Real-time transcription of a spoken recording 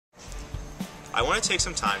I want to take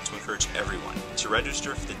some time to encourage everyone to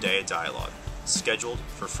register for the Day of Dialogue, scheduled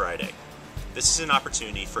for Friday. This is an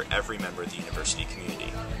opportunity for every member of the university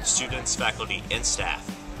community, students, faculty, and staff,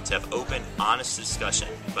 to have open, honest discussion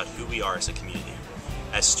about who we are as a community.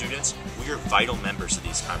 As students, we are vital members of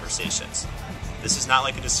these conversations. This is not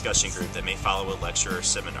like a discussion group that may follow a lecture or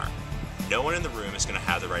seminar. No one in the room is going to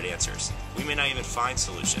have the right answers. We may not even find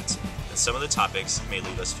solutions, and some of the topics may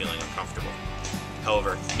leave us feeling uncomfortable.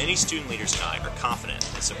 However, many student leaders and I are confident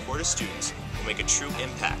that supportive students will make a true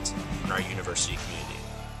impact on our university community.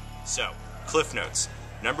 So, Cliff Notes.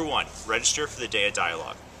 Number 1, register for the Day of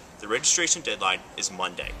Dialogue. The registration deadline is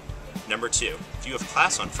Monday. Number 2, if you have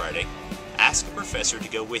class on Friday, ask a professor to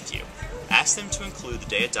go with you. Ask them to include the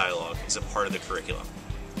Day of Dialogue as a part of the curriculum.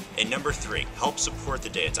 And number 3, help support the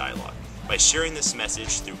Day of Dialogue by sharing this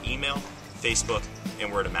message through email, Facebook,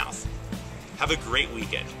 and word of mouth. Have a great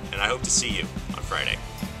weekend, and I hope to see you on Friday.